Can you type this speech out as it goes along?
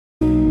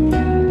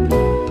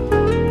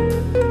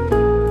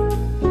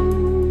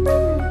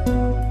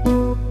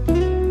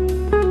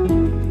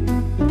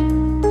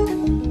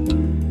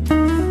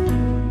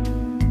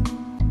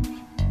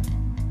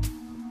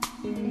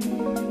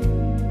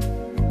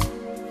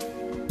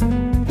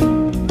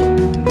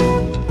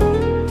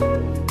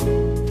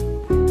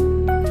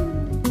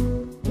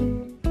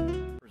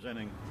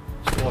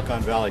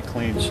Valley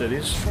Clean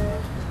Cities,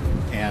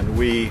 and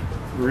we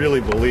really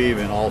believe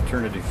in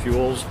alternative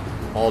fuels,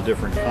 all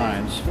different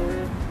kinds.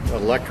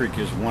 Electric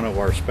is one of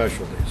our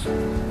specialties.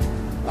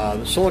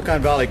 The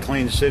Silicon Valley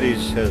Clean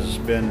Cities has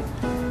been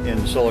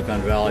in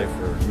Silicon Valley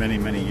for many,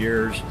 many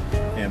years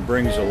and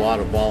brings a lot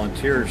of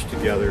volunteers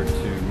together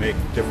to make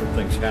different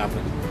things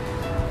happen.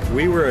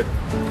 We were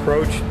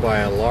approached by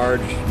a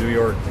large New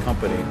York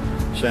company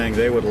saying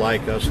they would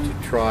like us to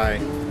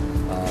try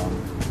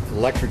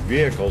electric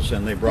vehicles,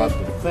 and they brought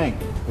the Think,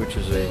 which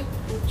is a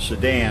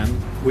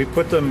sedan. We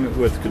put them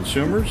with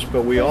consumers,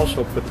 but we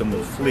also put them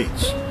with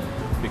fleets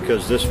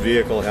because this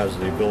vehicle has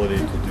the ability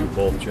to do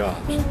both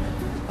jobs.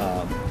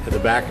 At the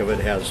back of it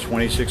has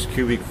 26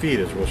 cubic feet,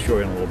 as we'll show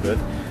you in a little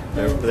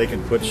bit. They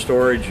can put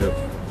storage of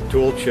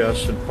tool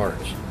chests and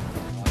parts.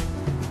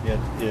 It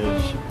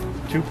is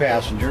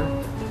 2-passenger.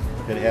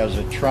 It has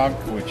a trunk,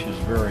 which is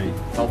very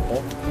helpful.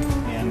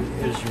 And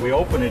as we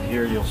open it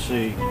here, you'll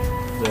see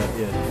that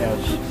it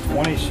has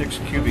 26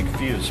 cubic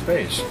feet of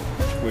space,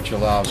 which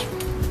allows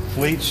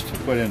fleets to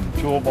put in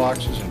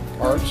toolboxes and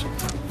parts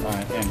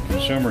and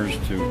consumers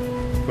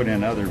to put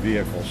in other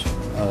vehicles.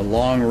 A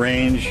long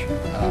range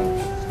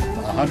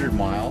of 100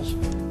 miles.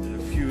 A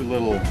few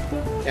little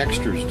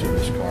extras to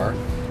this car.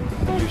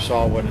 You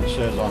saw what it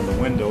says on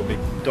the window. They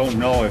don't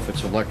know if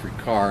it's an electric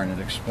car, and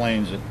it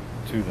explains it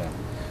to them.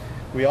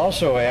 We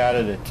also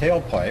added a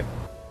tailpipe.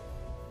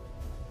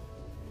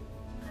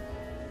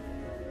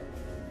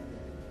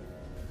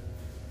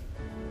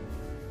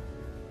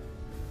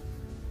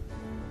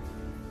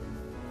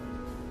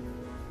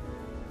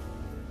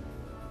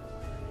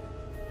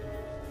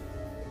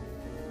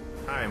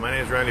 Hi, my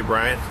name is Randy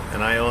Bryant,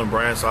 and I own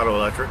Bryant's Auto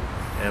Electric,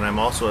 and I'm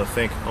also a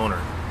Think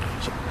owner.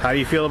 So how do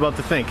you feel about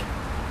the Think?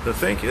 The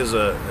Think is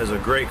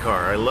a great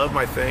car. I love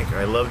my Think.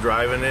 I love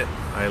driving it.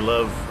 I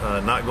love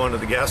not going to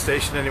the gas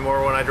station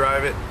anymore when I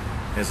drive it.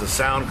 It's a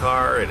sound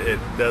car. It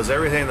does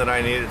everything that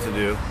I need it to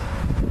do,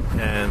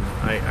 and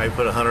I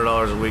put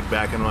 $100 a week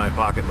back in my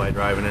pocket by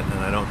driving it, and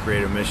I don't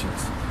create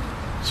emissions.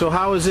 So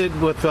how is it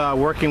with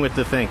working with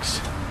the Thinks?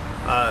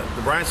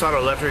 The Bryant's Auto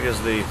Electric is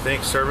the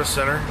Think Service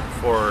Center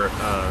for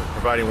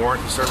providing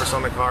warranty service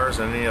on the cars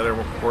and any other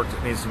work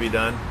that needs to be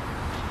done.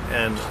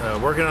 And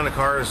working on the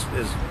cars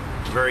is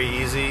very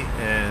easy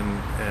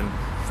and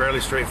fairly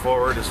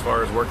straightforward as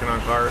far as working on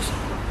cars.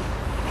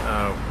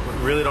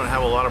 We really don't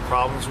have a lot of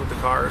problems with the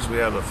cars. We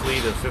have a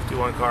fleet of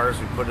 51 cars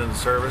we put into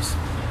service,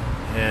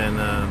 and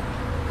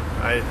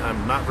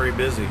I'm not very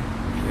busy.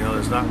 You know,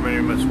 there's not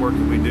very much work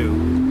that we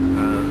do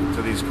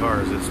to these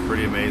cars. It's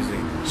pretty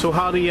amazing. So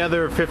how do the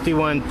other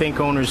 51 Think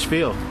owners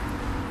feel?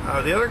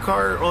 The other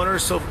car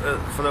owners,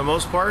 for the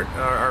most part,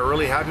 are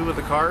really happy with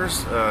the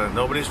cars.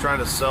 Nobody's trying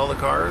to sell the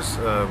cars.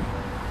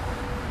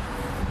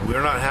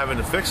 We're not having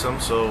to fix them,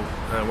 so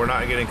we're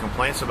not getting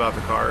complaints about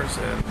the cars.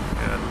 And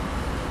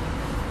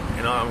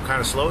you know, I'm kind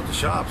of slow at the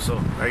shop,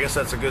 so I guess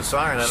that's a good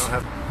sign. I don't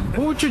have.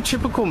 What would your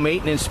typical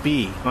maintenance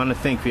be on a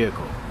Think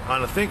vehicle?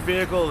 On a Think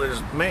vehicle,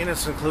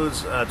 maintenance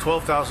includes a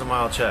 12,000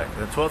 mile check.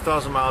 The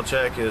 12,000 mile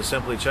check is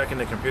simply checking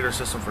the computer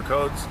system for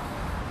codes,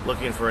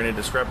 looking for any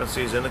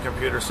discrepancies in the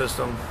computer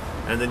system,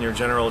 and then your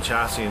general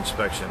chassis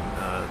inspection,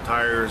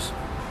 tires,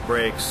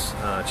 brakes,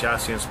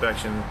 chassis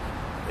inspection.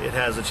 It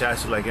has a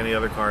chassis like any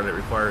other car that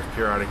requires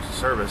periodic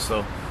service,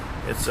 so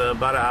it's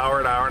about an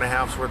hour and a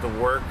half's worth of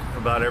work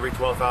about every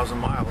 12,000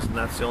 miles, and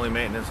that's the only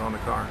maintenance on the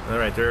car. All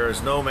right, there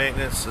is no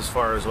maintenance as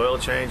far as oil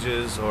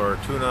changes or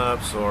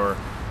tune-ups or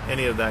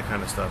any of that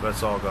kind of stuff.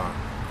 That's all gone.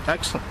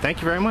 Excellent.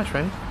 Thank you very much,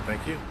 Randy.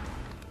 Thank you.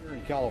 Here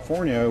in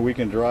California, we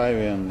can drive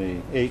in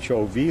the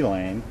HOV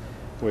lane,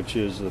 which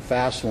is the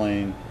fast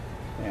lane,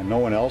 and no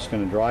one else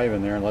can drive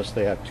in there unless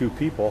they have 2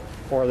 people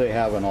or they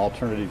have an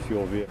alternative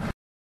fuel vehicle.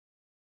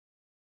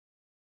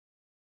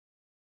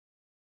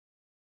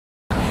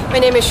 My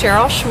name is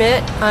Cheryl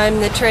Schmidt. I'm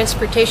the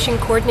transportation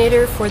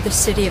coordinator for the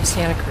city of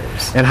Santa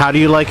Cruz. And how do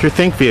you like your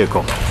Think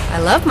vehicle? I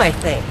love my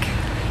Think.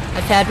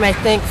 I've had my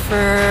Think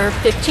for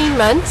 15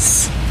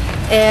 months,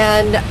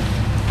 and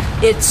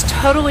it's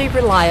totally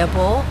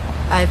reliable.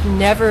 I've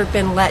never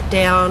been let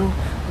down,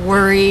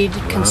 worried,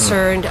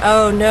 concerned,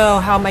 oh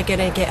no, how am I going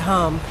to get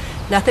home?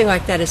 Nothing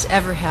like that has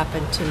ever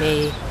happened to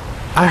me.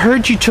 I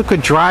heard you took a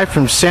drive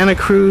from Santa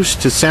Cruz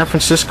to San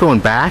Francisco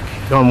and back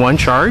on one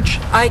charge?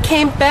 I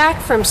came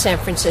back from San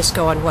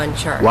Francisco on one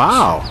charge.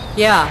 Wow.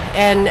 Yeah,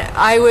 and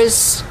I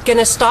was going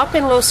to stop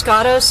in Los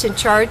Gatos and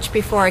charge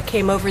before I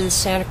came over the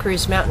Santa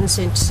Cruz Mountains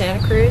into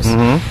Santa Cruz.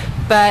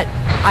 Mm-hmm. But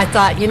I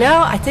thought, you know,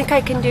 I think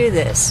I can do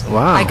this.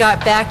 Wow. I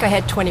got back, I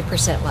had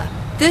 20% left.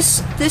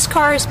 This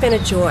car has been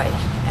a joy,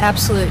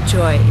 absolute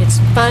joy. It's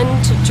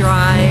fun to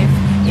drive,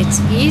 it's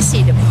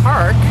easy to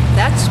park,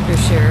 that's for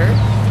sure.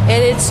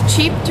 And it's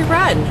cheap to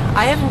run.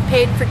 I haven't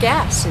paid for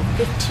gas in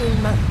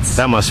 15 months.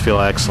 That must feel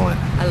excellent.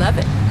 I love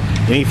it.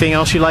 Anything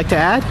else you'd like to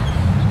add?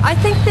 I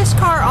think this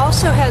car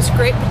also has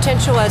great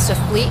potential as a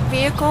fleet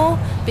vehicle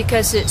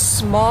because it's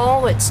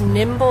small, it's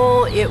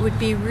nimble. It would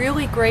be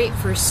really great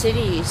for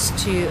cities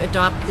to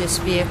adopt this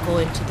vehicle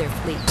into their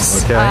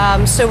fleets.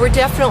 Okay. So we're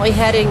definitely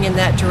heading in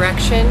that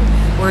direction.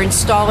 We're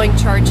installing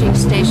charging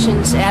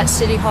stations at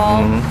City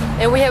Hall,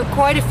 and we have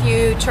quite a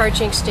few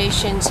charging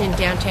stations in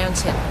downtown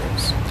Santa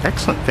Cruz.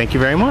 Excellent. Thank you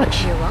very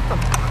much. You're welcome.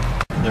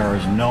 There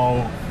is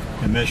no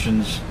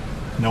emissions,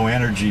 no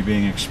energy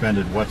being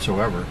expended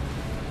whatsoever,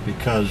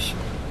 because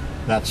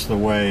that's the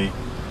way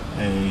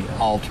an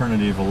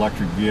alternative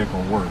electric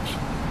vehicle works.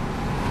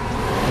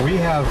 We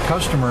have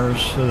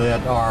customers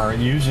that are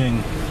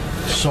using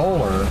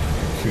solar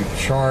to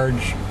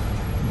charge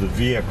the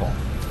vehicle.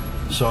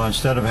 So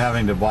instead of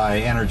having to buy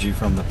energy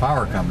from the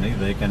power company,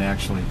 they can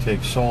actually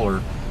take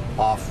solar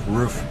off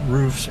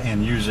roofs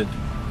and use it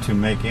to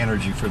make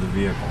energy for the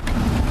vehicle.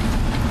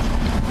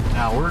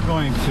 Now we're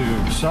going to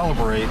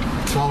accelerate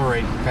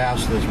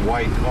past this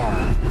white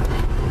car.